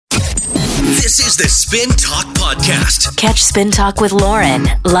This is the Spin Talk Podcast. Catch Spin Talk with Lauren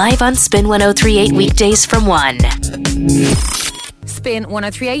live on Spin 103.8 weekdays from 1. Spin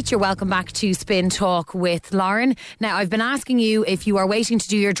 103.8, you're welcome back to Spin Talk with Lauren. Now, I've been asking you if you are waiting to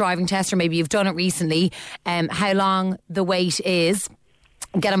do your driving test, or maybe you've done it recently, how long the wait is.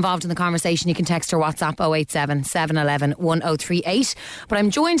 Get involved in the conversation. You can text or WhatsApp 087 711 1038. But I'm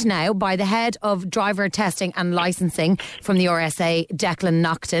joined now by the head of driver testing and licensing from the RSA, Declan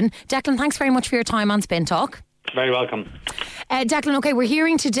Naughton. Declan, thanks very much for your time on Spin Talk. Very welcome. Declan, okay, we're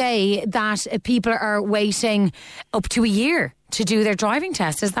hearing today that people are waiting up to a year to do their driving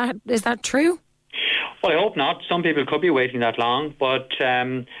test. Is that true? Well, I hope not. Some people could be waiting that long, but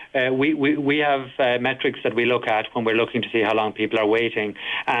we have metrics that we look at when we're looking to see how long people are waiting.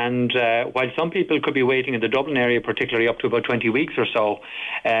 And while some people could be waiting in the Dublin area, particularly up to about 20 weeks or so,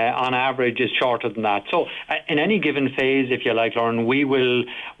 on average is shorter than that. So in any given phase, if you like, Lauren, we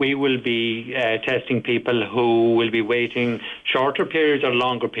will be testing people who will be waiting shorter periods or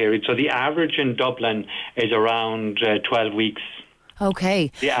longer periods. So the average in Dublin is around 12 weeks.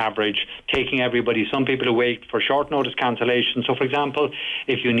 Okay. The average, taking everybody. Some people who wait for short notice cancellation. So, for example,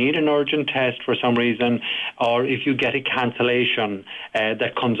 if you need an urgent test for some reason, or if you get a cancellation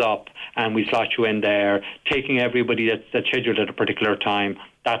that comes up and we slot you in there, taking everybody that's scheduled at a particular time,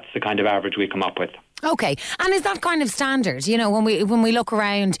 that's the kind of average we come up with. Okay, and is that kind of standard? You know, when we look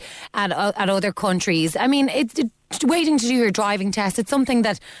around at other countries, I mean, it's waiting to do your driving test. It's something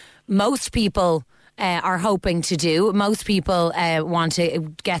that most people are hoping to do. Most people want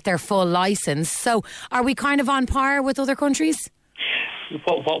to get their full licence. So are we kind of on par with other countries?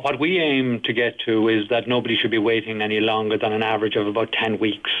 What we aim to get to is that nobody should be waiting any longer than an average of about 10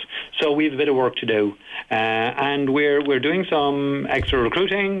 weeks. So we have a bit of work to do. And we're doing some extra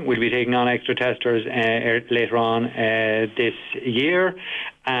recruiting. We'll be taking on extra testers later on this year.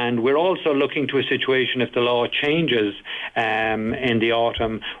 And we're also looking to a situation, if the law changes in the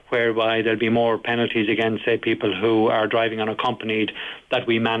autumn, whereby there'll be more penalties against, say, people who are driving unaccompanied, that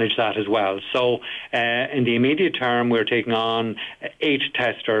we manage that as well. So in the immediate term, we're taking on 8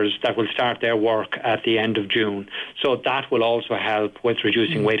 testers that will start their work at the end of June. So that will also help with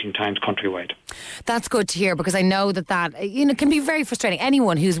reducing waiting times countrywide. That's good to hear, because I know that can be very frustrating.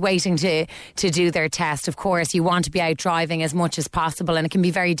 Anyone who's waiting to do their test, of course, you want to be out driving as much as possible, and it can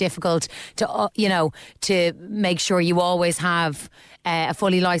be very difficult to make sure you always have a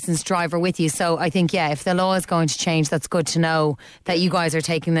fully licensed driver with you. So I think, if the law is going to change, that's good to know that you guys are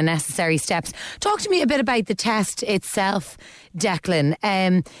taking the necessary steps. Talk to me a bit about the test itself, Declan.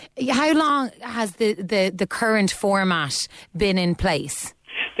 How long has the current format been in place?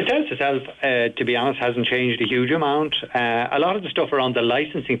 The test itself, to be honest, hasn't changed a huge amount. A lot of the stuff around the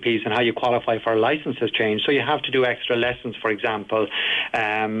licensing piece and how you qualify for a license has changed. So you have to do extra lessons, for example.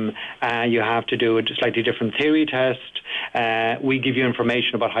 You have to do a slightly different theory test. We give you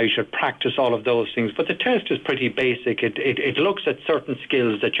information about how you should practice all of those things. But the test is pretty basic. It looks at certain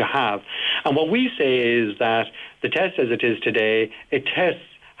skills that you have. And what we say is that the test as it is today, it tests,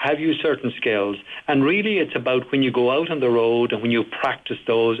 have you certain skills? And really it's about when you go out on the road and when you practice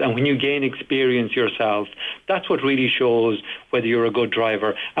those and when you gain experience yourself, that's what really shows whether you're a good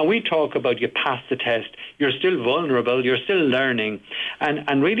driver. And we talk about you pass the test, you're still vulnerable, you're still learning.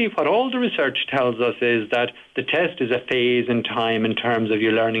 And really what all the research tells us is that the test is a phase in time in terms of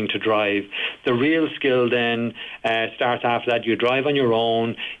you learning to drive. The real skill then starts after that. You drive on your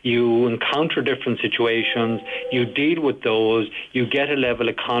own, you encounter different situations, you deal with those, you get a level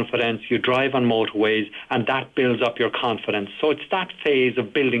of confidence, you drive on motorways, and that builds up your confidence. So it's that phase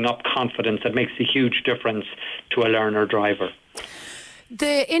of building up confidence that makes a huge difference to a learner driver.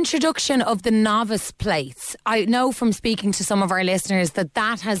 The introduction of the novice plates, I know from speaking to some of our listeners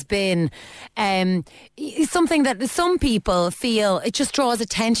that has been something that some people feel it just draws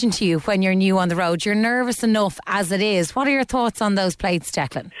attention to you when you're new on the road. You're nervous enough as it is. What are your thoughts on those plates,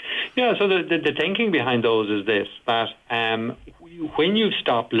 Declan? Yeah, so the thinking behind those is this, that when you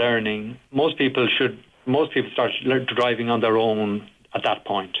stop learning, most people start driving on their own at that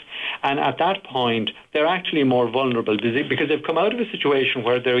point. And at that point, they're actually more vulnerable because they've come out of a situation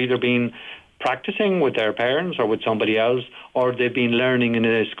where they're either been practicing with their parents or with somebody else, or they've been learning in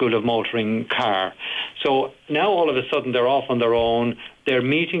a school of motoring car. So now all of a sudden they're off on their own, they're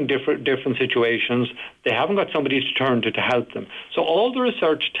meeting different situations, they haven't got somebody to turn to help them. So all the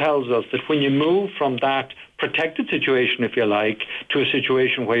research tells us that when you move from that protected situation, if you like, to a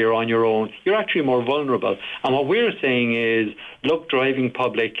situation where you're on your own, you're actually more vulnerable. And what we're saying is, look, driving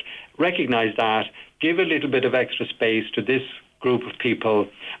public, recognise that, give a little bit of extra space to this group of people,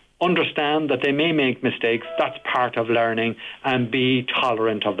 understand that they may make mistakes. That's part of learning, and be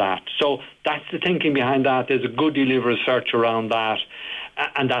tolerant of that. So that's the thinking behind that. There's a good deal of research around that,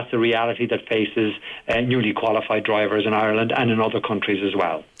 and that's the reality that faces newly qualified drivers in Ireland and in other countries as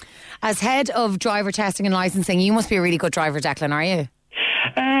well. As head of driver testing and licensing, you must be a really good driver, Declan, are you?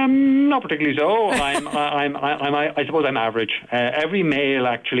 Not particularly so. I suppose I'm average. Every male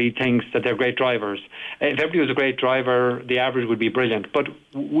actually thinks that they're great drivers. If everybody was a great driver, the average would be brilliant. But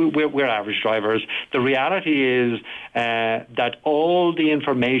we're average drivers. The reality is that all the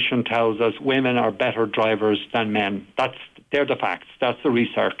information tells us women are better drivers than men. They're the facts. That's the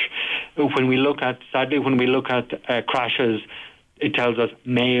research. When we look at crashes, it tells us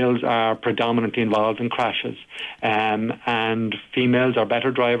males are predominantly involved in crashes, and females are better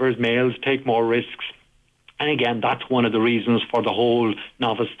drivers. Males take more risks. And again, that's one of the reasons for the whole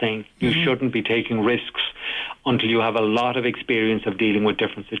novice thing. You shouldn't be taking risks until you have a lot of experience of dealing with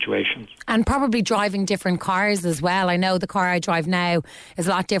different situations. And probably driving different cars as well. I know the car I drive now is a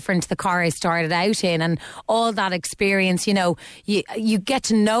lot different to the car I started out in, and all that experience, you know, you get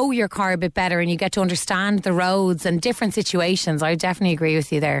to know your car a bit better, and you get to understand the roads and different situations. I definitely agree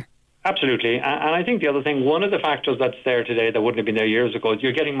with you there. Absolutely. And I think the other thing, one of the factors that's there today that wouldn't have been there years ago, is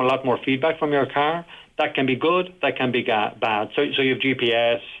you're getting a lot more feedback from your car. That can be good, that can be bad. So you have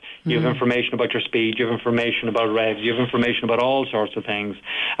GPS, you have information about your speed, you have information about revs, you have information about all sorts of things.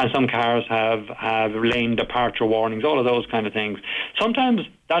 And some cars have lane departure warnings, all of those kind of things. Sometimes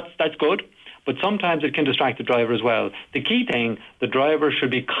that's good, but sometimes it can distract the driver as well. The key thing, the driver should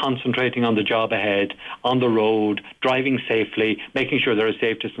be concentrating on the job ahead, on the road, driving safely, making sure there is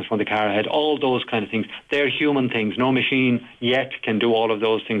safe distance from the car ahead, all those kind of things. They're human things. No machine yet can do all of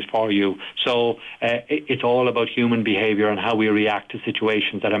those things for you. So it's all about human behaviour and how we react to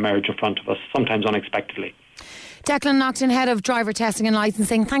situations that emerge in front of us, sometimes unexpectedly. Declan Naughton, Head of Driver Testing and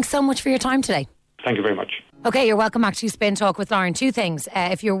Licensing, thanks so much for your time today. Thank you very much. Okay, you're welcome back to Spin Talk with Lauren. Two things.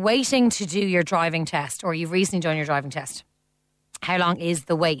 If you're waiting to do your driving test, or you've recently done your driving test, how long is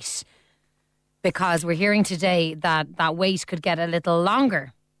the wait? Because we're hearing today that wait could get a little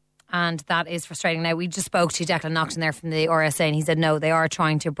longer, and that is frustrating. Now, we just spoke to Declan Naughton there from the RSA, and he said no, they are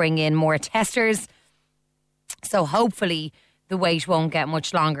trying to bring in more testers, so hopefully the wait won't get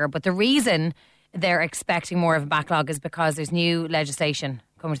much longer. But the reason they're expecting more of a backlog is because there's new legislation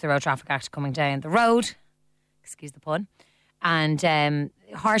coming to the Road Traffic Act coming down the road, excuse the pun, and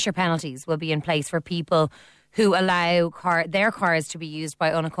harsher penalties will be in place for people who allow their cars to be used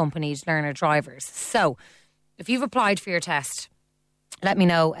by unaccompanied learner drivers. So if you've applied for your test, let me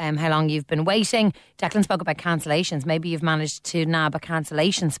know how long you've been waiting. Declan spoke about cancellations. Maybe you've managed to nab a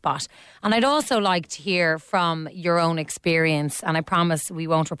cancellation spot. And I'd also like to hear from your own experience, and I promise we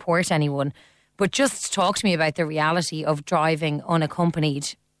won't report anyone, but just talk to me about the reality of driving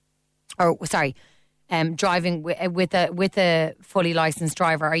unaccompanied, driving with a fully licensed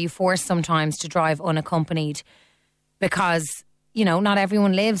driver. Are you forced sometimes to drive unaccompanied because, you know, not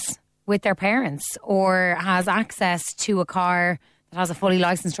everyone lives with their parents or has access to a car that has a fully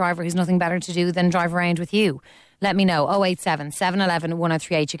licensed driver who's nothing better to do than drive around with you? Let me know. 087 711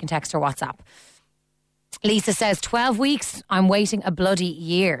 1038. You can text or WhatsApp. Lisa says, 12 weeks. I'm waiting a bloody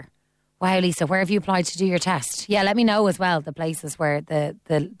year. Wow, Lisa, where have you applied to do your test? Yeah, let me know as well the places where the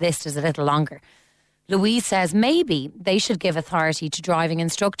list is a little longer. Louise says maybe they should give authority to driving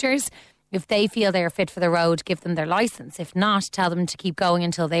instructors. If they feel they are fit for the road, give them their licence. If not, tell them to keep going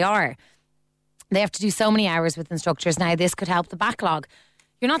until they are. They have to do so many hours with instructors now. This could help the backlog.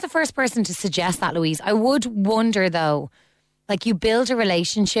 You're not the first person to suggest that, Louise. I would wonder, though, like, you build a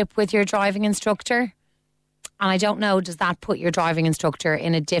relationship with your driving instructor, and I don't know, does that put your driving instructor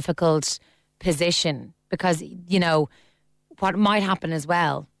in a difficult position? Because, you know, what might happen as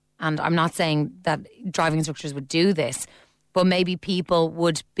well, and I'm not saying that driving instructors would do this, but maybe people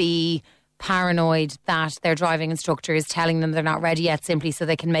would be paranoid that their driving instructor is telling them they're not ready yet simply so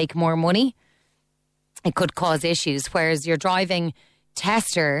they can make more money. It could cause issues. Whereas your driving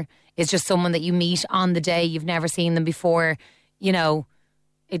tester is just someone that you meet on the day, you've never seen them before, you know,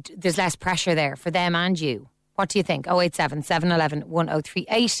 there's less pressure there for them and you. What do you think? 087 711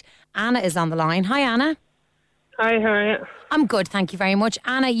 1038. Anna is on the line. Hi, Anna. Hi, how are you? I'm good, thank you very much.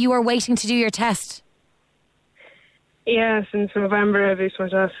 Anna, you are waiting to do your test? Yeah, since November I've used my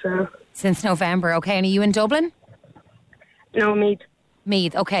test, so. Since November, okay. And are you in Dublin? No, Meath.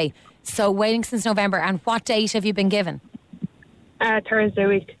 Meath, okay. So waiting since November. And what date have you been given? Thursday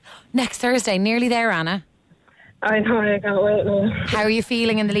week. Next Thursday, nearly there, Anna. I know, I can't wait now. How are you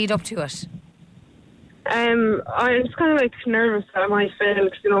feeling in the lead up to it? I'm just kind of like nervous that I might fail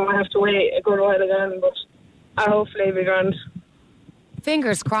because, you know, I have to wait a good while again, but I'll hopefully be grand.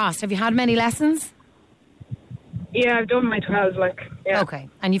 Fingers crossed. Have you had many lessons? Yeah, I've done my 12, yeah. Okay,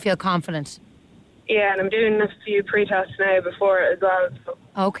 and you feel confident? Yeah, and I'm doing a few pre-tests now before it as well. So.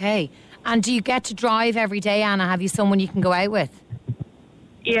 Okay. And do you get to drive every day, Anna? Have you someone you can go out with?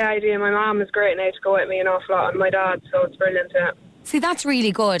 Yeah, I do. My mum is great now to go with me an awful lot, and my dad, so it's brilliant, yeah. See, that's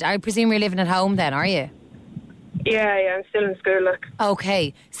really good. I presume you're living at home then, are you? Yeah, I'm still in school,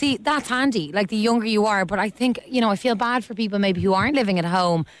 Okay. See, that's handy, the younger you are, but I think, I feel bad for people maybe who aren't living at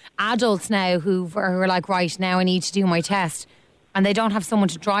home, adults now who are like, right, now I need to do my test, and they don't have someone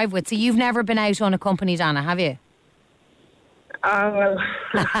to drive with. So you've never been out unaccompanied, Anna, have you? Well,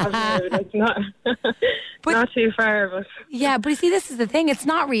 it's not not too far, but... Yeah, but you see, this is the thing. It's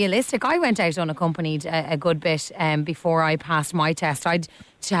not realistic. I went out unaccompanied a good bit before I passed my test. I'd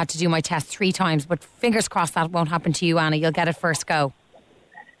had to do my test 3 times, but fingers crossed that won't happen to you, Anna. You'll get it first go.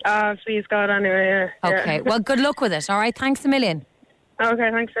 Please God, anyway, yeah. Okay, well, good luck with it, all right? Thanks a million. Okay,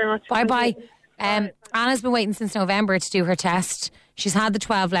 thanks very much. Bye-bye. Anna's been waiting since November to do her test. She's had the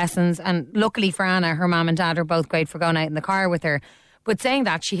 12 lessons, and luckily for Anna, her mum and dad are both great for going out in the car with her. But saying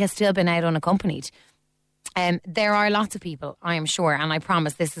that, she has still been out unaccompanied. There are lots of people, I am sure, and I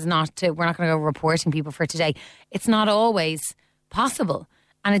promise this is not we're not going to go reporting people for today. It's not always possible,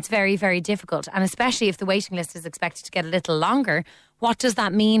 and it's very, very difficult. And especially if the waiting list is expected to get a little longer, what does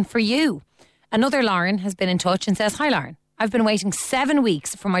that mean for you? Another Lauren has been in touch and says, "Hi Lauren, I've been waiting 7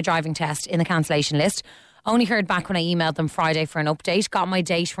 weeks for my driving test in the cancellation list. Only heard back when I emailed them Friday for an update. Got my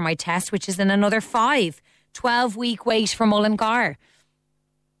date for my test, which is in another 12-week wait for Mullingar."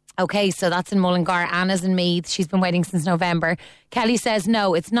 Okay, so that's in Mullingar. Anna's in Meath. She's been waiting since November. Kelly says,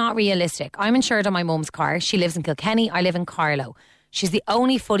 "No, it's not realistic. I'm insured on my mum's car. She lives in Kilkenny. I live in Carlow. She's the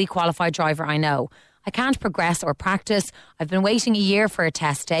only fully qualified driver I know. I can't progress or practice. I've been waiting a year for a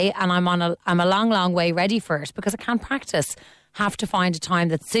test day, and I'm a long way ready for it because I can't practice. Have to find a time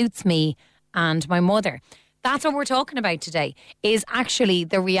that suits me and my mother." That's what we're talking about today, is actually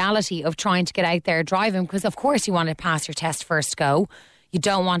the reality of trying to get out there driving, because of course you want to pass your test first go. You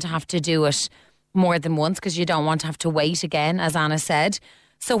don't want to have to do it more than once because you don't want to have to wait again, as Anna said.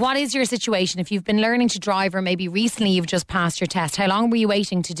 So what is your situation? If you've been learning to drive, or maybe recently you've just passed your test, how long were you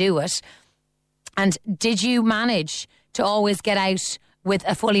waiting to do it? And did you manage to always get out with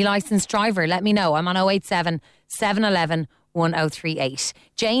a fully licensed driver? Let me know. I'm on 087 711 1038.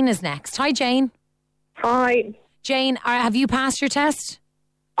 Jane is next. Hi, Jane. Hi. Jane, have you passed your test?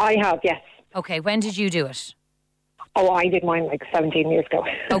 I have, yes. Okay, when did you do it? Oh, I did mine 17 years ago.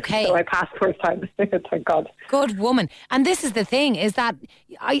 Okay. So I passed first time. Thank God. Good woman. And this is the thing, is that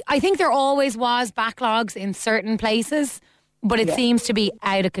I think there always was backlogs in certain places, but it seems to be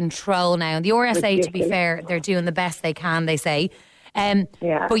out of control now. And the RSA, Ridiculous. to be fair, they're doing the best they can, they say.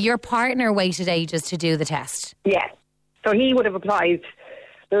 But your partner waited ages to do the test. Yeah. So he would have applied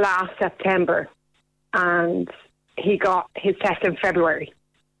last September, and he got his test in February.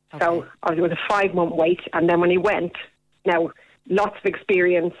 Okay. So it was a 5-month wait, and then when he went, now lots of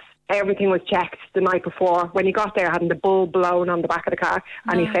experience, everything was checked the night before. When he got there, having the bulb blown on the back of the car,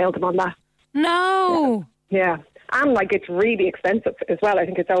 and he failed him on that. No. Yeah. And it's really expensive as well. I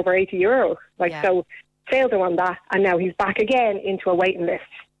think it's over €80. So failed him on that, and now he's back again into a waiting list,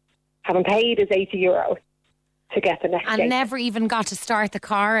 having paid his €80 to get the next And date. never even got to start the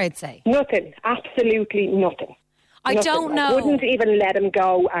car, I'd say. Nothing. Absolutely nothing. I Nothing. don't know. Wouldn't even let him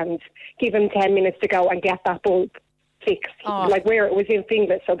go and give him 10 minutes to go and get that bulb fixed. Oh. Where it was in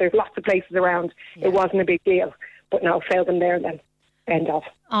Finglas, so there's lots of places around. Yeah. It wasn't a big deal. But no, failed him there and then. End of.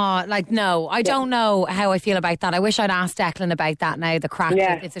 Oh, no. I don't know how I feel about that. I wish I'd asked Declan about that now, the crack,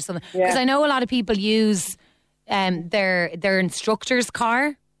 if there's something. Because I know a lot of people use their instructor's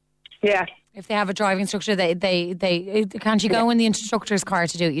car. Yeah. If they have a driving instructor, they can't you go in the instructor's car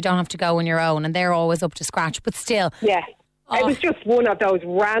to do it? You don't have to go on your own, and they're always up to scratch. But still, yeah, it was just one of those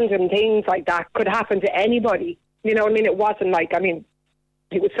random things like that could happen to anybody. You know what I mean? It wasn't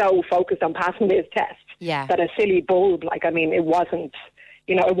he was so focused on passing his test that a silly bulb. It wasn't.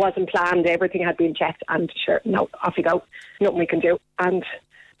 It wasn't planned. Everything had been checked, and sure, no, off you go. Nothing we can do, and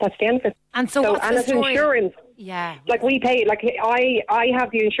that's the end of it. And so what's the it's story? Insurance. Yeah. We pay, I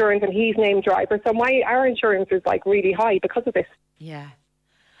have the insurance and he's named driver, so our insurance is really high because of this. Yeah.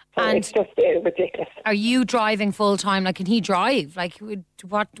 So and it's just ridiculous. Are you driving full time? Can he drive?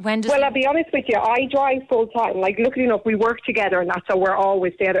 When does Well, I'll be honest with you, I drive full time. Luckily enough, we work together and that's so we're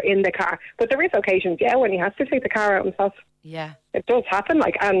always together in the car. But there is occasions, when he has to take the car out himself. Yeah. It does happen,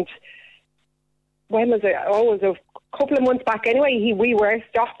 and when was it? Oh, it was a couple of months back anyway. We were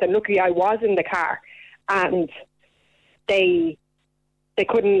stopped, and luckily I was in the car. And they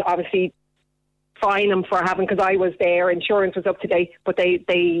couldn't obviously fine him for having, because I was there, insurance was up to date, but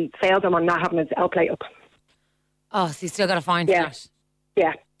they failed him on not having his L plate up. Oh, so you still got a fine for that?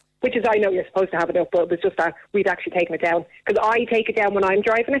 Yeah. Which is, I know you're supposed to have it up, but it was just that we'd actually taken it down. Because I take it down when I'm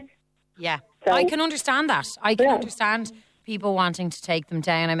driving it. Yeah. So, I can understand that. I can understand people wanting to take them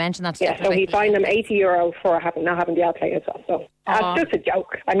down. I mentioned that to so he fined them €80 for not having the L plate as well. So it's just a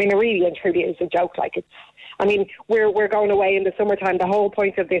joke. I mean, it really and truly is a joke. Like, we're going away in the summertime. The whole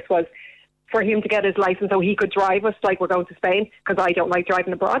point of this was for him to get his license so he could drive us, like we're going to Spain, because I don't like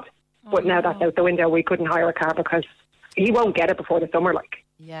driving abroad. But now that's out the window. We couldn't hire a car because he won't get it before the summer, like.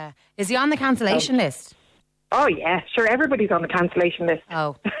 Yeah. Is he on the cancellation list? Oh, yeah. Sure, everybody's on the cancellation list.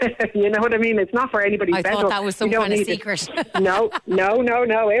 Oh. You know what I mean? It's not for anybody's I thought that was some kind of secret. No.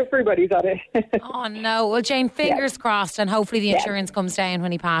 Everybody's on it. Oh, no. Well, Jane, fingers crossed, and hopefully the insurance comes down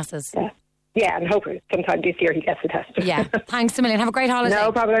when he passes. Yeah, and hopefully sometime this year he gets the test. Yeah. Thanks a million. Have a great holiday.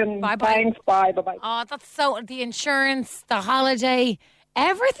 No problem. Bye-bye. Thanks. Bye-bye. Oh, that's so... The insurance, the holiday...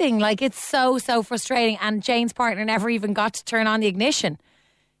 Everything, like, it's so frustrating. And Jane's partner never even got to turn on the ignition.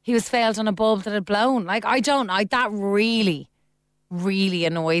 He was failed on a bulb that had blown. Like, that really, really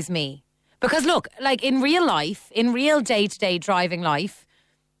annoys me. Because look, like in real life, in real day-to-day driving life,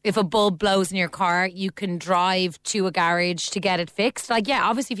 if a bulb blows in your car, you can drive to a garage to get it fixed. Like, yeah,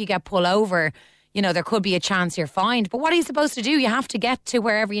 obviously if you get pulled over, you know, there could be a chance you're fined. But what are you supposed to do? You have to get to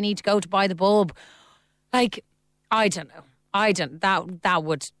wherever you need to go to buy the bulb. Like, I don't know. That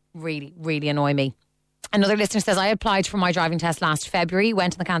would really, really annoy me. Another listener says, I applied for my driving test last February,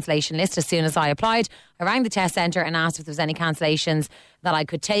 went on the cancellation list as soon as I applied. I rang the test centre and asked if there was any cancellations that I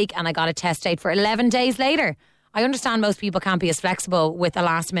could take, and I got a test date for 11 days later. I understand most people can't be as flexible with a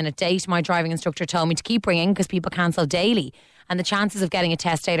last minute date. My driving instructor told me to keep ringing because people cancel daily, and the chances of getting a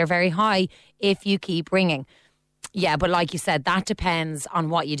test date are very high if you keep ringing. Yeah, but like you said, that depends on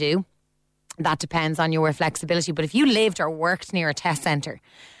what you do. That depends on your flexibility. But if you lived or worked near a test centre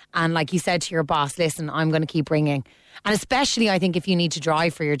and like you said to your boss, listen, I'm going to keep ringing. And especially I think if you need to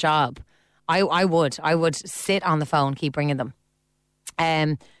drive for your job, I would sit on the phone, keep ringing them.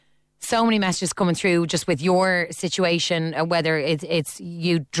 So many messages coming through just with your situation, whether it's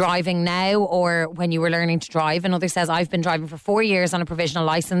you driving now or when you were learning to drive. Another says, I've been driving for 4 years on a provisional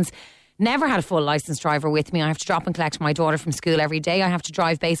licence. Never had a full licensed driver with me. I have to drop and collect my daughter from school every day. I have to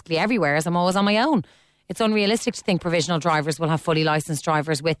drive basically everywhere as I'm always on my own. It's unrealistic to think provisional drivers will have fully licensed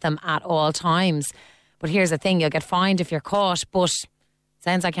drivers with them at all times. But here's the thing, you'll get fined if you're caught, but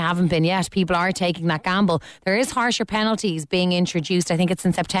sounds like you haven't been yet. People are taking that gamble. There is harsher penalties being introduced. I think it's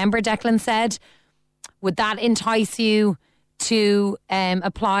in September, Declan said. Would that entice you to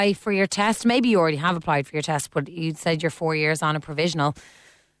apply for your test? Maybe you already have applied for your test, but you said you're 4 years on a provisional.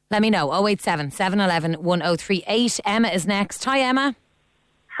 Let me know. 087 711 1038. Emma is next. Hi, Emma.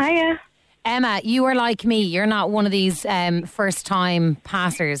 Hiya. Emma, you are like me. You're not one of these first-time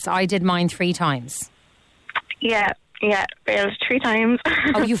passers. I did mine 3 times. Yeah, failed 3 times.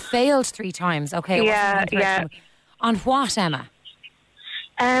 Oh, you failed 3 times. Okay. Yeah. On what, Emma?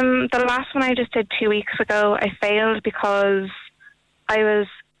 The last one I just did 2 weeks ago, I failed because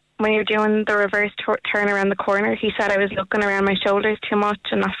when you're doing the reverse turn around the corner, he said I was looking around my shoulders too much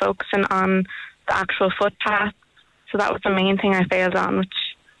and not focusing on the actual footpath. So that was the main thing I failed on, which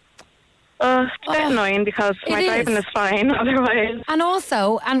it's a bit annoying because my driving is fine otherwise. And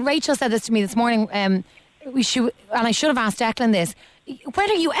also, and Rachel said this to me this morning, I should have asked Declan this,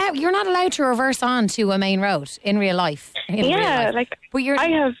 you're not allowed to reverse on to a main road in real life. But I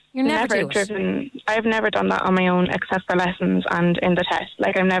have never driven. I've never done that on my own except for lessons and in the test.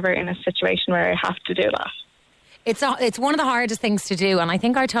 Like, I'm never in a situation where I have to do that. It's one of the hardest things to do, and I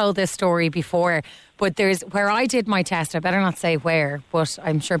think I told this story before, but there's where I did my test, I better not say where, but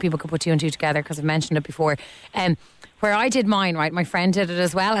I'm sure people could put 2 and 2 together because I've mentioned it before. Where I did mine, right, my friend did it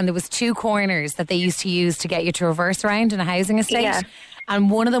as well, and there was 2 corners that they used to use to get you to reverse around in a housing estate,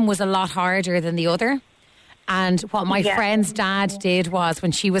 and one of them was a lot harder than the other. And what my friend's dad did was,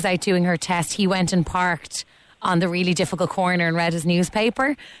 when she was out doing her test, he went and parked on the really difficult corner and read his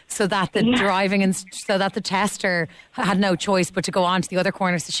newspaper, so that the driving and so that the tester had no choice but to go on to the other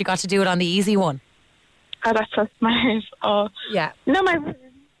corner, so she got to do it on the easy one. Oh, that's so smart. Oh, yeah. No, my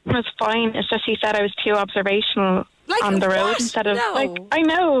was fine. It's just he said I was too observational on the road instead of I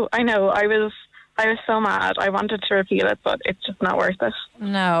know. I was so mad. I wanted to repeal it, but it's just not worth it.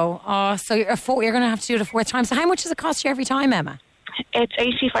 No. Oh, so you're going to have to do it a 4th time. So how much does it cost you every time, Emma? It's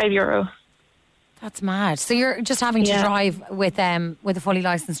 €85. That's mad. So you're just having to drive with a fully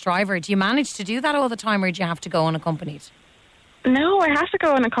licensed driver. Do you manage to do that all the time, or do you have to go unaccompanied? No, I have to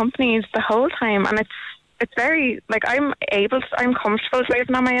go unaccompanied the whole time, and it's very I'm comfortable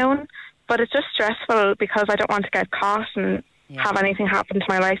driving on my own, But it's just stressful because I don't want to get caught and have anything happen to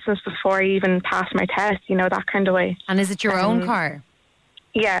my licence before I even pass my test, that kind of way. And is it your own car?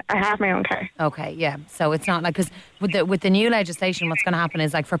 Yeah, I have my own car. Okay, yeah. So it's not like, because with the new legislation, what's going to happen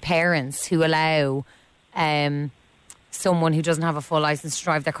is, like, for parents who allow someone who doesn't have a full licence to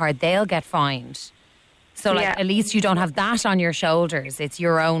drive their car, they'll get fined. So, like, at least you don't have that on your shoulders. It's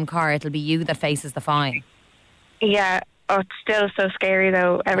your own car. It'll be you that faces the fine. Yeah. Oh, it's still so scary,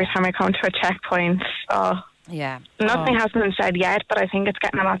 though, every time I come to a checkpoint. Oh. Yeah. Nothing has been said yet, but I think it's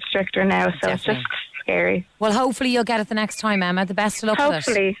getting a lot stricter now, so Definitely. It's just scary. Well, hopefully you'll get it the next time, Emma. The best of luck with it.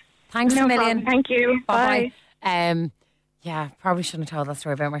 Hopefully. Thanks a million. Problem. Thank you. Bye. Yeah, probably shouldn't have told that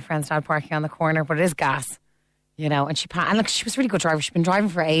story about my friend's dad parking on the corner, but it is gas. And she was a really good driver. She's been driving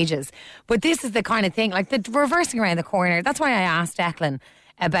for ages. But this is the kind of thing, like the reversing around the corner. That's why I asked Declan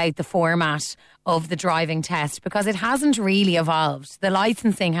about the format of the driving test, because it hasn't really evolved. The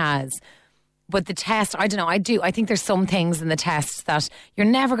licensing has. But the test, I don't know, I think there's some things in the test that you're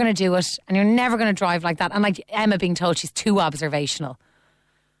never going to do it and you're never going to drive like that. And like Emma being told she's too observational.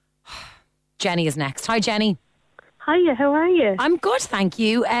 Jenny is next. Hi, Jenny. Hiya, how are you? I'm good, thank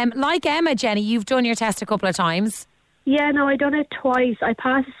you. Like Emma, Jenny, you've done your test a couple of times. Yeah, no, I done it twice. I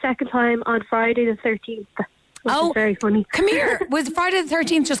passed the second time on Friday the 13th. Which is very funny. Come here. Was Friday the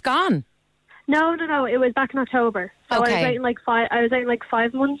 13th just gone? No. It was back in October. So okay. I was waiting like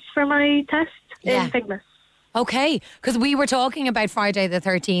 5 months for my test in Finglas. Okay, because we were talking about Friday the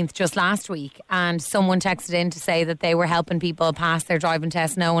 13th just last week, and someone texted in to say that they were helping people pass their driving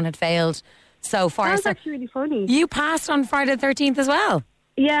test. No one had failed so far. That was actually really funny. You passed on Friday the 13th as well?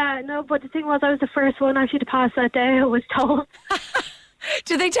 Yeah, no, but the thing was, I was the first one actually to pass that day, I was told.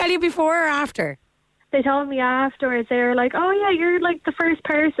 Did they tell you before or after? They told me afterwards. They were like, oh yeah, you're like the first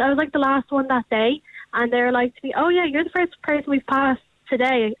person. I was like the last one that day. And they were like to me, oh yeah, you're the first person we've passed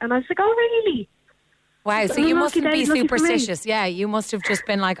today. And I was like, oh really? Wow, so you mustn't be superstitious. Yeah, you must have just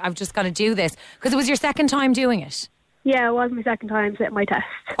been like, I've just got to do this. Because it was your second time doing it. Yeah, it was my second time sitting my test.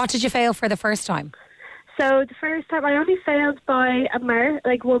 What did you fail for the first time? So the first time I only failed by a mark,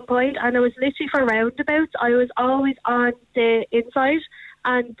 like 1 point, and it was literally for roundabouts. I was always on the inside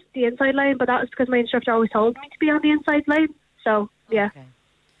and the inside lane, but that was because my instructor always told me to be on the inside lane. So, yeah. Okay.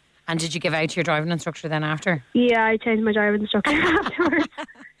 And did you give out to your driving instructor then after? Yeah, I changed my driving instructor afterwards.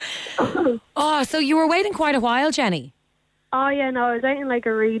 Oh, so you were waiting quite a while, Jenny? Oh, yeah, no, I was waiting like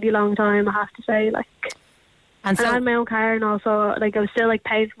a really long time, I have to say. And I had my own car, and also, I was still,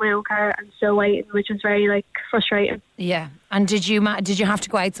 paying for my own car and still waiting, which was very, frustrating. Yeah. And did you have to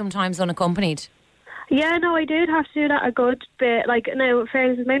go out sometimes unaccompanied? Yeah, no, I did have to do that a good bit. Now,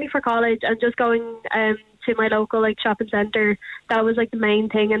 fairness is mainly for college, and just going to my local, shopping centre, that was, the main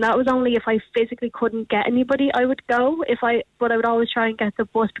thing. And that was only if I physically couldn't get anybody, I would go. But I would always try and get the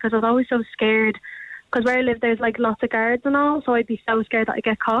bus, because I was always so scared. Because where I live, there's lots of guards and all, so I'd be so scared that I'd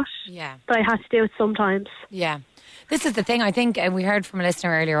get caught. Yeah. But I had to do it sometimes. Yeah. This is the thing, I think we heard from a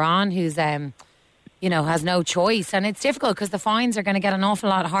listener earlier on who's, has no choice. And it's difficult because the fines are going to get an awful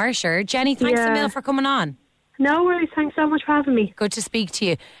lot harsher. Jenny, thanks a mil for coming on. No worries. Thanks so much for having me. Good to speak to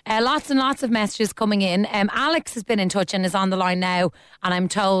you. Lots and lots of messages coming in. Alex has been in touch and is on the line now, and I'm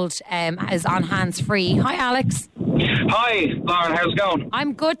told is on hands-free. Hi, Alex. Hi, Lauren. How's it going?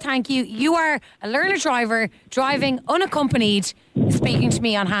 I'm good, thank you. You are a learner driver, driving unaccompanied, speaking to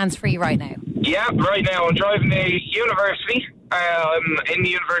me on hands-free right now. Yeah, right now I'm driving a university. I'm in the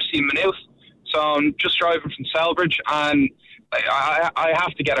university in Maynooth, so I'm just driving from Selbridge, and I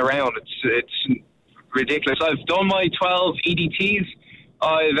have to get around. It's ridiculous. I've done my 12 EDTs.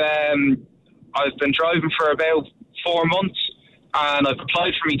 I've been driving for about 4 months, and I've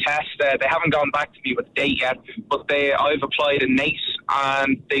applied for my test. They haven't gone back to me with the date yet, but I've applied in NACE,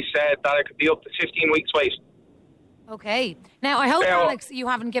 and they said that it could be up to 15 weeks wait. Okay. Now, I hope, Alex, you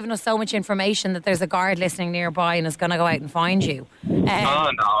haven't given us so much information that there's a guard listening nearby and is going to go out and find you. No,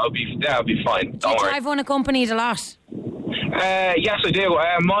 I'll be fine. Do you drive unaccompanied a lot? Yes, I do.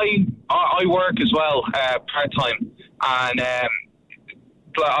 I work as well, part-time, and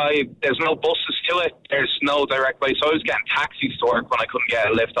there's no buses to it. There's no direct way, so I was getting taxis to work when I couldn't get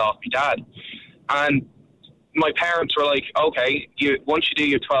a lift off my dad. And my parents were like, okay, once you do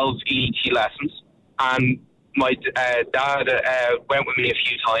your 12 EET lessons, and my dad went with me a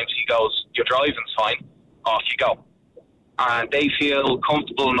few times, he goes, your driving's fine, off you go. And they feel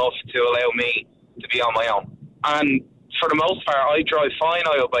comfortable enough to allow me to be on my own. And for the most part, I drive fine.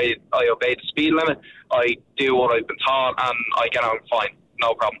 I obey the speed limit. I do what I've been taught, and I get on fine.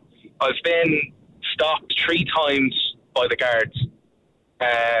 No problem. I've been stopped 3 times by the guards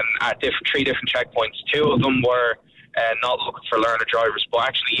at 3 different checkpoints. 2 of them were not looking for learner drivers. But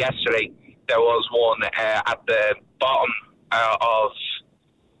actually yesterday there was one at the bottom of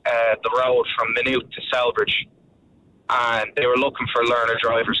the road from Maynooth to Selbridge, and they were looking for learner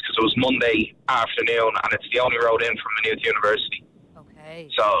drivers because it was Monday afternoon and it's the only road in from Maynooth University. Okay.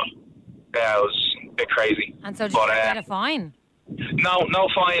 So yeah, it was a bit crazy. And so did you get a fine? No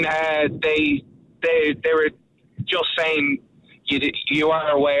fine. They were just saying you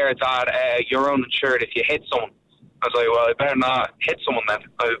are aware that you're uninsured if you hit someone. I was like, well, I better not hit someone then.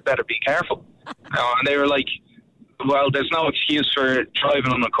 I better be careful. And they were like, well, there's no excuse for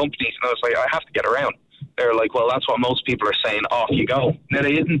driving unaccompanied. And I was like, I have to get around. They were like, well, that's what most people are saying. Off you go. Now,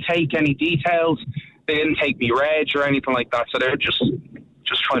 they didn't take any details. They didn't take me reg or anything like that. So they were just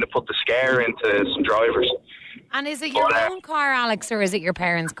trying to put the scare into some drivers. And is it your own car, Alex, or is it your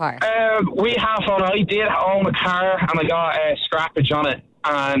parents' car? We have one. I did own a car, and I got scrappage on it.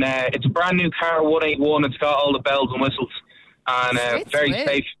 And it's a brand new car, 181. It's got all the bells and whistles. And very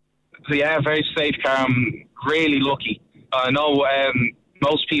safe. So, yeah, very safe car. I'm really lucky. I know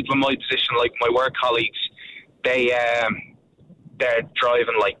most people in my position, like my work colleagues, they're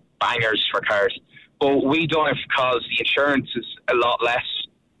driving like bangers for cars. But we don't have, because the insurance is a lot less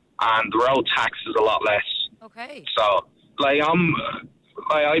and the road tax is a lot less. Okay. So,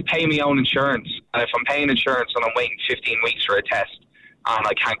 I pay my own insurance, and if I'm paying insurance and I'm waiting 15 weeks for a test and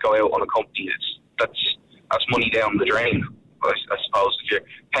I can't go out on a company, that's money down the drain. I suppose if you're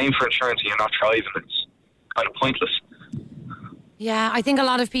paying for insurance and you're not driving, it's kind of pointless. Yeah, I think a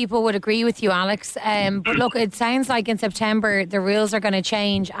lot of people would agree with you, Alex. But look, it sounds like in September the rules are going to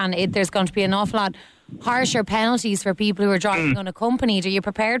change, and there's going to be an awful lot harsher penalties for people who are driving unaccompanied. Are you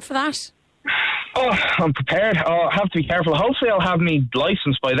prepared for that? Oh, I'm prepared. I'll have to be careful. Hopefully I'll have my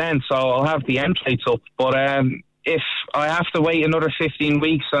licence by then, so I'll have the end plates up. But if I have to wait another 15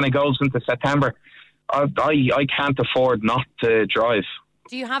 weeks and it goes into September, I can't afford not to drive.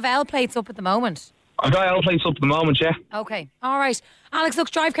 Do you have L plates up at the moment? I've got L plates up at the moment, yeah. Okay. All right. Alex,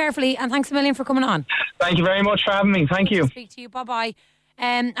 look, drive carefully, and thanks a million for coming on. Thank you very much for having me. Thank you. Good to speak to you. Bye-bye.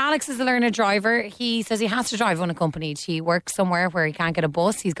 Alex is a learner driver. He says he has to drive unaccompanied. He works somewhere where he can't get a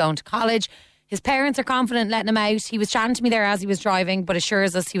bus. He's going to college. His parents are confident letting him out. He was chatting to me there as he was driving, but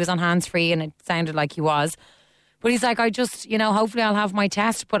assures us he was on hands-free, and it sounded like he was. But he's like, I just, hopefully I'll have my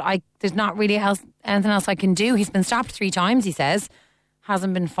test, but there's not really anything else I can do. He's been stopped 3 times, he says.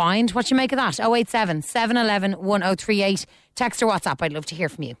 Hasn't been fined. What do you make of that? 087 711 1038. Text or WhatsApp. I'd love to hear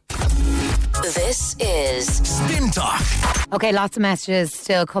from you. This is Spin Talk. Okay, lots of messages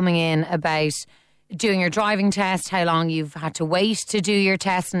still coming in about doing your driving test, how long you've had to wait to do your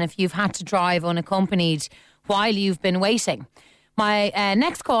test, and if you've had to drive unaccompanied while you've been waiting. My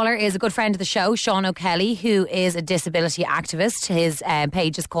next caller is a good friend of the show, Sean O'Kelly, who is a disability activist. His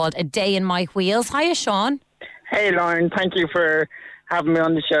page is called A Day in My Wheels. Hiya, Sean. Hey, Lauren. Thank you for having me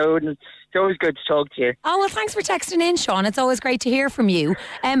on the show. It's always good to talk to you. Oh, well, thanks for texting in, Sean. It's always great to hear from you.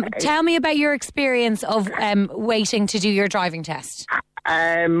 Tell me about your experience of waiting to do your driving test.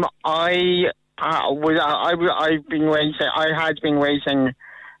 I've been waiting. I had been waiting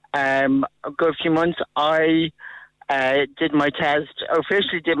a good few months. I did my test.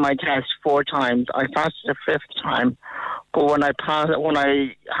 Officially did my test 4 times. I passed the 5th time, but when I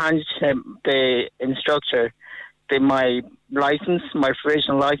handed him the instructor my license, my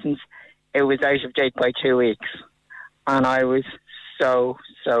provisional license, it was out of date by 2 weeks, and I was so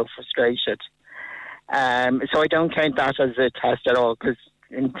frustrated. So I don't count that as a test at all, because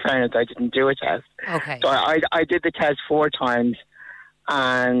in fairness, I didn't do a test. Okay. So I did the test 4 times,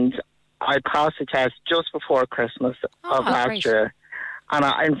 and I passed the test just before Christmas of last year. And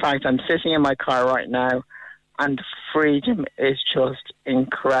in fact, I'm sitting in my car right now, and freedom is just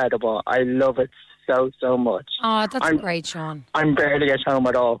incredible. I love it so much. Oh, that's great, Sean. I'm barely at home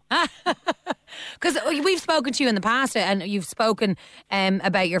at all. Because we've spoken to you in the past, and you've spoken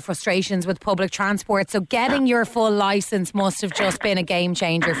about your frustrations with public transport. So getting your full licence must have just been a game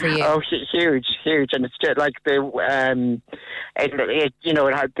changer for you. Oh, huge, and it's just like the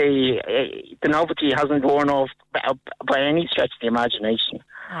novelty hasn't worn off by any stretch of the imagination.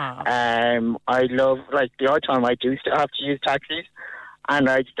 I love, like, the odd time I do still have to use taxis, and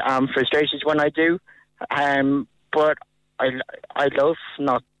I'm frustrated when I do, but I love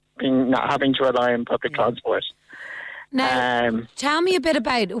not having to rely on public transport. Now, tell me a bit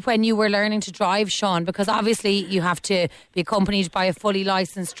about when you were learning to drive, Sean, because obviously you have to be accompanied by a fully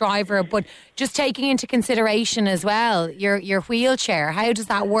licensed driver, but just taking into consideration as well your wheelchair, how does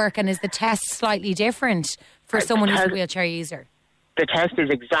that work, and is the test slightly different for someone who's a wheelchair user? The test is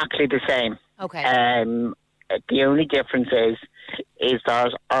exactly the same. Okay. The only difference is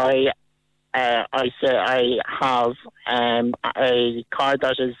that I have a car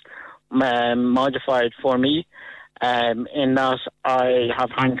that is modified for me, in that I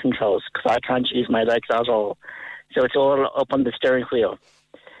have hand controls because I can't use my legs at all. So it's all up on the steering wheel.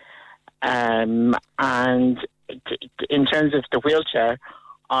 And in terms of the wheelchair,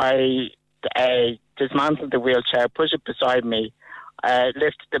 I dismantle the wheelchair, push it beside me,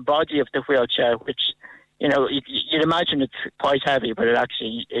 lift the body of the wheelchair, which, you'd imagine it's quite heavy, but it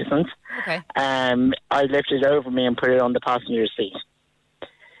actually isn't. Okay. I lift it over me and put it on the passenger seat.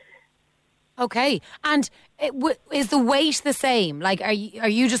 Okay. And is the weight the same? Like, are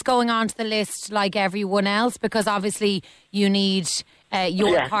you just going on to the list like everyone else? Because obviously you need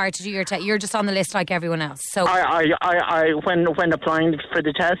your car to do your test. You're just on the list like everyone else. So I when applying for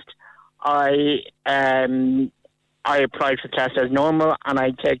the test, I applied for the test as normal, and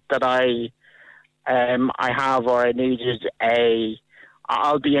I take that I have or I needed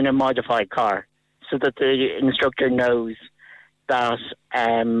I'll be in a modified car, so that the instructor knows that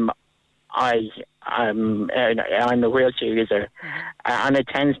I'm a wheelchair user, and it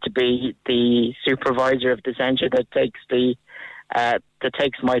tends to be the supervisor of the centre that takes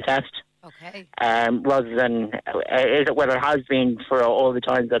my test. Okay. Rather than it has been for all the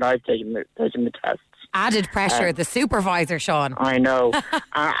times that I've taken the tests. Added pressure, the supervisor, Sean. I know.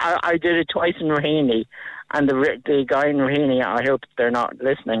 I did it twice in Raheny, and the guy in Raheny, I hope they're not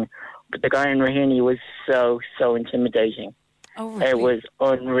listening, but the guy in Raheny was so intimidating. Oh, really? It was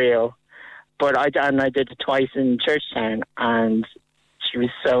unreal. But I did it twice in Churchtown, and she was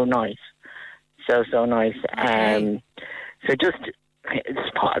so nice. So nice. Okay. So just, it's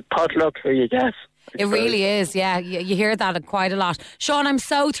pot luck for you, guess. It really is, yeah. You hear that quite a lot. Sean, I'm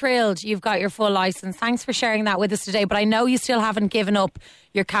so thrilled you've got your full licence. Thanks for sharing that with us today. But I know you still haven't given up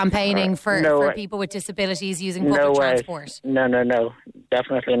your campaigning for people with disabilities using public transport. No.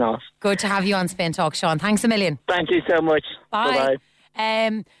 Definitely not. Good to have you on Spin Talk, Sean. Thanks a million. Thank you so much. Bye.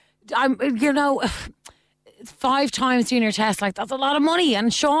 I'm 5 times doing your test, like, that's a lot of money.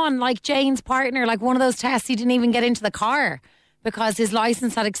 And Sean, like Jane's partner, like one of those tests, he didn't even get into the car because his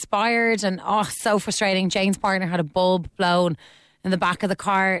licence had expired, and so frustrating. Jane's partner had a bulb blown in the back of the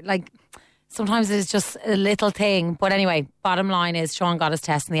car. Like, sometimes it's just a little thing. But anyway, bottom line is Sean got his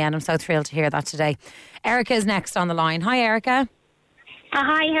test in the end. I'm so thrilled to hear that today. Erica is next on the line. Hi, Erica.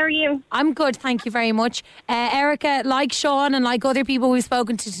 Hi, how are you? I'm good, thank you very much. Erica, like Sean and like other people we've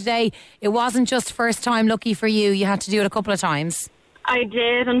spoken to today, it wasn't just first time lucky for you. You had to do it a couple of times. I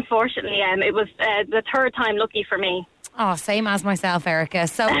did, unfortunately. It was the third time lucky for me. Oh, same as myself, Erica.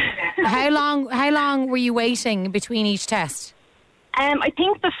 So how long were you waiting between each test? I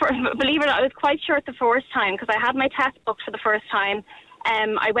think believe it or not, I was quite short the first time because I had my test booked for the first time.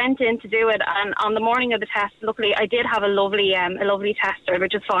 I went in to do it, and on the morning of the test, luckily, I did have a lovely tester,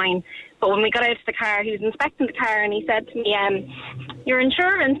 which is fine. But when we got out of the car, he was inspecting the car, and he said to me, your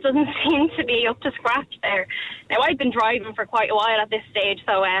insurance doesn't seem to be up to scratch there. Now, I'd been driving for quite a while at this stage,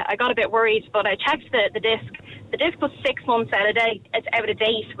 so I got a bit worried, but I checked the disc. The disc was 6 months out of date,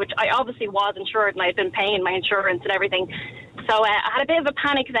 which I obviously was insured, and I had been paying my insurance and everything. So I had a bit of a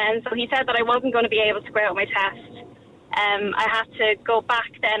panic then, so he said that I wasn't going to be able to go out my test. I had to go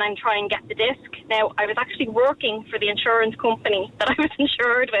back then and try and get the disc. Now, I was actually working for the insurance company that I was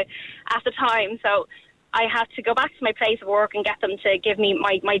insured with at the time, so I had to go back to my place of work and get them to give me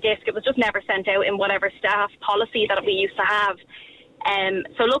my disc. It was just never sent out in whatever staff policy that we used to have.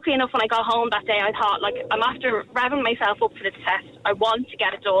 So luckily enough, when I got home that day, I thought, like, I'm after revving myself up for this test. I want to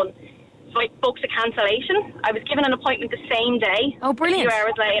get it done. So I booked a cancellation. I was given an appointment the same day. Oh, brilliant. A few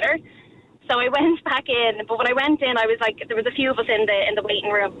hours later. So I went back in, but when I went in, I was like, there was a few of us in the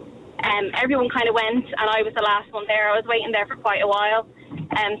waiting room. Everyone kind of went, and I was the last one there. I was waiting there for quite a while.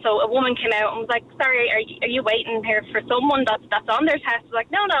 So a woman came out and was like, sorry, are you waiting here for someone that's on their test? I was like,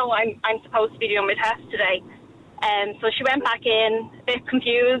 no, I'm supposed to be doing my test today. So she went back in, a bit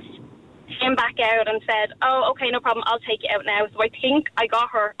confused, came back out and said, oh, okay, no problem, I'll take you out now. So I think I got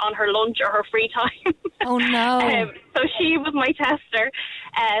her on her lunch or her free time. Oh, no. So she was my tester.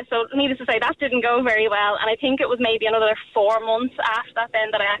 So needless to say, that didn't go very well. And I think it was maybe another 4 months after that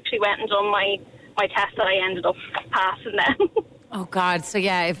then that I actually went and done my test that I ended up passing then. Oh, God. So,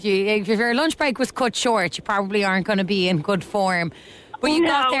 yeah, if your lunch break was cut short, you probably aren't going to be in good form. But you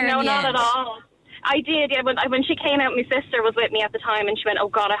got there in the end. No, not at all. I did, yeah. When she came out, my sister was with me at the time, and she went, "Oh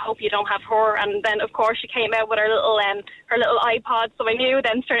God, I hope you don't have her." And then, of course, she came out with her little iPod, so I knew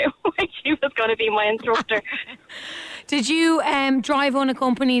then straight away she was going to be my instructor. Did you drive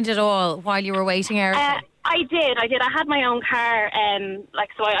unaccompanied at all while you were waiting, Erica? I did. I had my own car,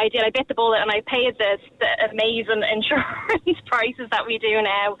 so I did. I bit the bullet, and I paid the amazing insurance prices that we do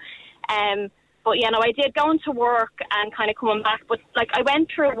now. But yeah, no, I did going to work and kind of coming back. But like, I went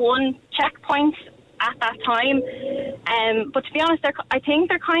through one checkpoint at that time. But to be honest, I think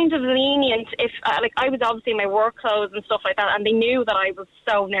they're kind of lenient. If like, I was obviously in my work clothes and stuff like that, and they knew that I was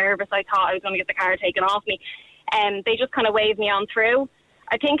so nervous. I thought I was going to get the car taken off me. They just kind of waved me on through.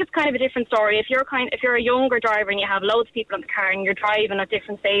 I think it's kind of a different story. If you're a younger driver and you have loads of people in the car and you're driving at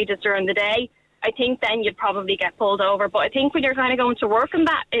different stages during the day, I think then you'd probably get pulled over. But I think when you're kind of going to work and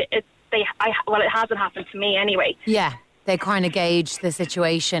that, it hasn't happened to me anyway. Yeah, they kind of gauge the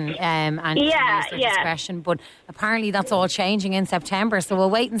situation and use their discretion. But apparently that's all changing in September. So we'll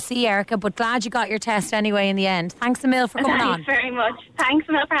wait and see, Erica. But glad you got your test anyway in the end. Thanks, Emil, for coming on. Thanks very much. Thanks,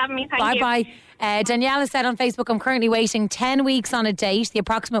 Emil, for having me. Thank you. Bye-bye. Daniela said on Facebook, I'm currently waiting 10 weeks on a date. The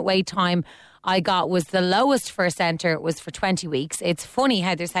approximate wait time I got was the lowest for a centre was for 20 weeks. It's funny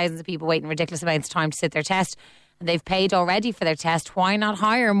how there's thousands of people waiting ridiculous amounts of time to sit their test. And they've paid already for their test. Why not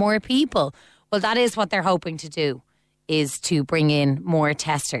hire more people? Well, that is what they're hoping to do, is to bring in more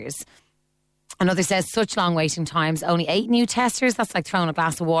testers. Another says, such long waiting times, only 8 new testers. That's like throwing a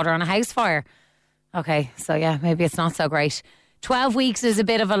glass of water on a house fire. Okay, so yeah, maybe it's not so great. 12 weeks is a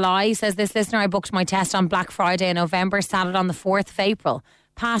bit of a lie, says this listener. I booked my test on Black Friday in November, sat it on the 4th of April.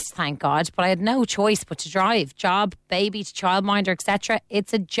 Passed, thank God, but I had no choice but to drive. Job, baby, to childminder, etc.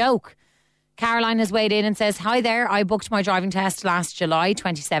 It's a joke. Caroline has weighed in and says, hi there, I booked my driving test last July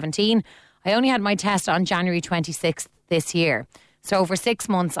 2017. I only had my test on January 26th this year. So over 6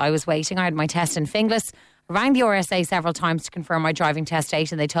 months I was waiting. I had my test in Finglas. I rang the RSA several times to confirm my driving test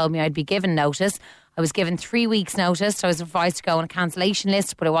date and they told me I'd be given notice. I was given 3 weeks notice, so I was advised to go on a cancellation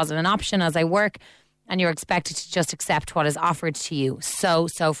list, but it wasn't an option as I work and you're expected to just accept what is offered to you. So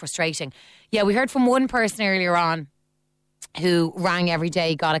frustrating. Yeah, we heard from one person earlier on who rang every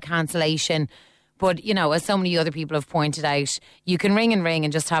day, got a cancellation. But, you know, as so many other people have pointed out, you can ring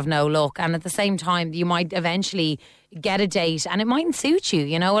and just have no luck. And at the same time, you might eventually get a date and it mightn't suit you.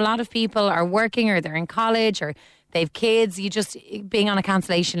 You know, a lot of people are working or they're in college or they've kids. Being on a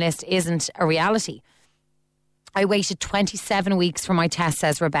cancellation list isn't a reality. I waited 27 weeks for my test,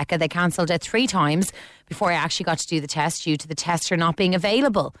 says Rebecca. They cancelled it 3 times before I actually got to do the test due to the tester not being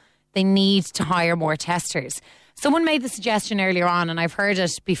available. They need to hire more testers. Someone made the suggestion earlier on, and I've heard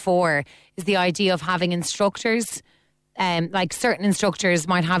it before, is the idea of having instructors. Like certain instructors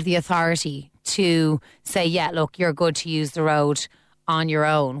might have the authority to say, yeah, look, you're good to use the road on your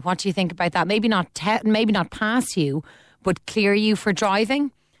own. What do you think about that? Maybe not pass you, but clear you for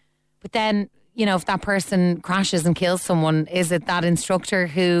driving. But then, you know, if that person crashes and kills someone, is it that instructor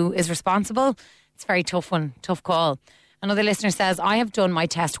who is responsible? It's a very tough one, tough call. Another listener says, I have done my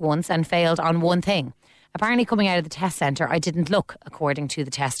test once and failed on one thing. Apparently coming out of the test centre, I didn't look, according to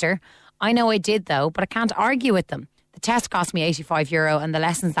the tester. I know I did though, but I can't argue with them. The test cost me €85 and the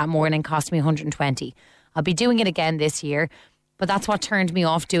lessons that morning cost me 120. I'll be doing it again this year, but that's what turned me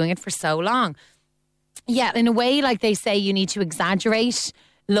off doing it for so long. Yeah, in a way, like they say, you need to exaggerate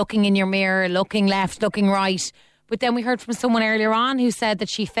looking in your mirror, looking left, looking right. But then we heard from someone earlier on who said that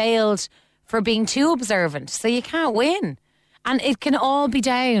she failed for being too observant. So you can't win. And it can all be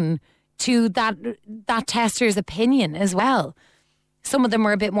down to that tester's opinion as well. Some of them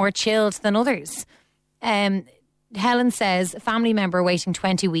are a bit more chilled than others. Helen says, family member waiting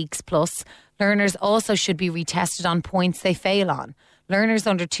 20 weeks plus. Learners also should be retested on points they fail on. Learners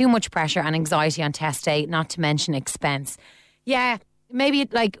under too much pressure and anxiety on test day, not to mention expense. Yeah, maybe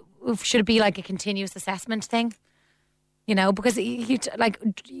should it be like a continuous assessment thing? You know, because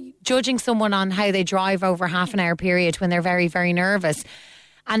judging someone on how they drive over half an hour period when they're very, very nervous.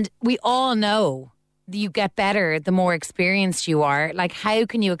 And we all know that you get better the more experienced you are. Like, how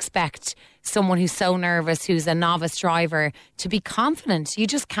can you expect someone who's so nervous, who's a novice driver, to be confident? You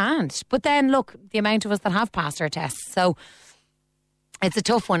just can't. But then, look, the amount of us that have passed our tests. So it's a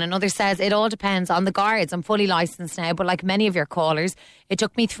tough one. Another says, it all depends on the guards. I'm fully licensed now, but like many of your callers, it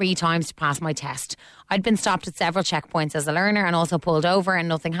took me 3 times to pass my test. I'd been stopped at several checkpoints as a learner and also pulled over and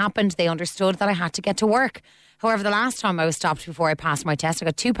nothing happened. They understood that I had to get to work. However, the last time I was stopped before I passed my test, I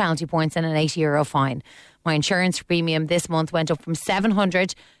got 2 penalty points and an €80 fine. My insurance premium this month went up from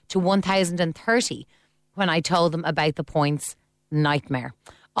 $700 to $1,030 when I told them about the points. Nightmare.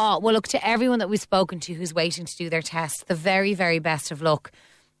 Oh, well, look, to everyone that we've spoken to who's waiting to do their test, the very, very best of luck.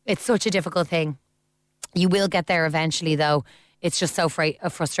 It's such a difficult thing. You will get there eventually, though. It's just so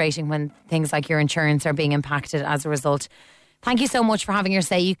frustrating when things like your insurance are being impacted as a result. Thank you so much for having your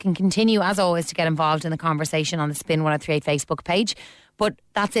say. You can continue, as always, to get involved in the conversation on the Spin 1038 Facebook page. But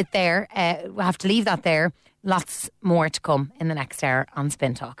that's it there. We'll have to leave that there. Lots more to come in the next hour on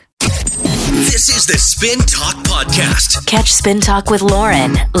Spin Talk. This is the Spin Talk Podcast. Catch Spin Talk with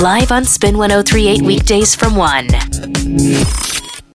Lauren live on Spin 103.8 weekdays from 1.